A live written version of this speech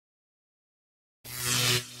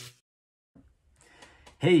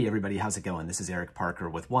Hey everybody, how's it going? This is Eric Parker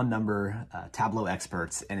with One Number, Tableau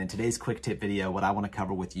Experts, and in today's quick tip video, what I want to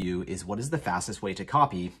cover with you is what is the fastest way to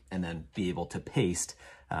copy and then be able to paste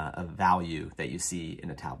a value that you see in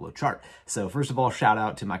a Tableau chart. So first of all, shout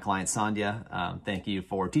out to my client Sandhya. Thank you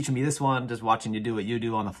for teaching me this one, just watching you do what you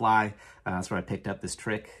do on the fly. That's where I picked up this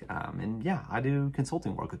trick. And yeah, I do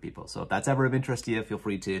consulting work with people. So if that's ever of interest to you, feel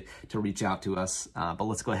free to reach out to us. But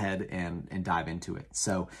let's go ahead and dive into it.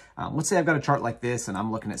 So let's say I've got a chart like this and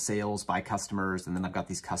I'm looking at sales by customers, and then I've got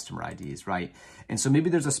these customer IDs, right? And so maybe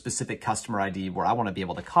there's a specific customer ID where I want to be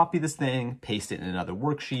able to copy this thing, paste it in another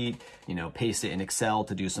worksheet, paste it in Excel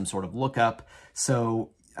to do some sort of lookup.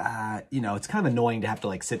 So it's kind of annoying to have to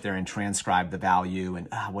like sit there and transcribe the value, and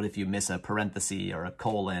what if you miss a parenthesis or a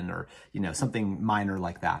colon or something minor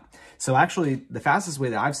like that. So actually the fastest way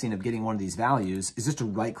that I've seen of getting one of these values is just to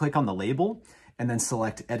right click on the label and then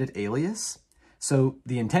select edit alias. So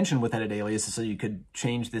the intention with edit alias is so you could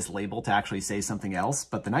change this label to actually say something else.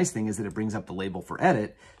 But the nice thing is that it brings up the label for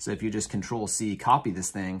edit. So if you just Control C, copy this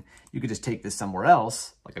thing, you could just take this somewhere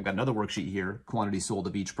else. Like I've got another worksheet here, quantity sold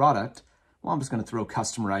of each product. Well, I'm just going to throw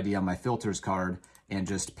customer ID on my filters card and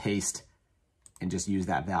just paste and just use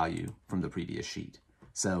that value from the previous sheet.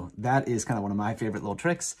 So that is kind of one of my favorite little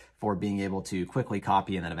tricks for being able to quickly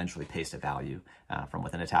copy and then eventually paste a value from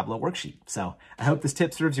within a Tableau worksheet. So I hope this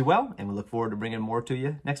tip serves you well, and we look forward to bringing more to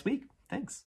you next week. Thanks.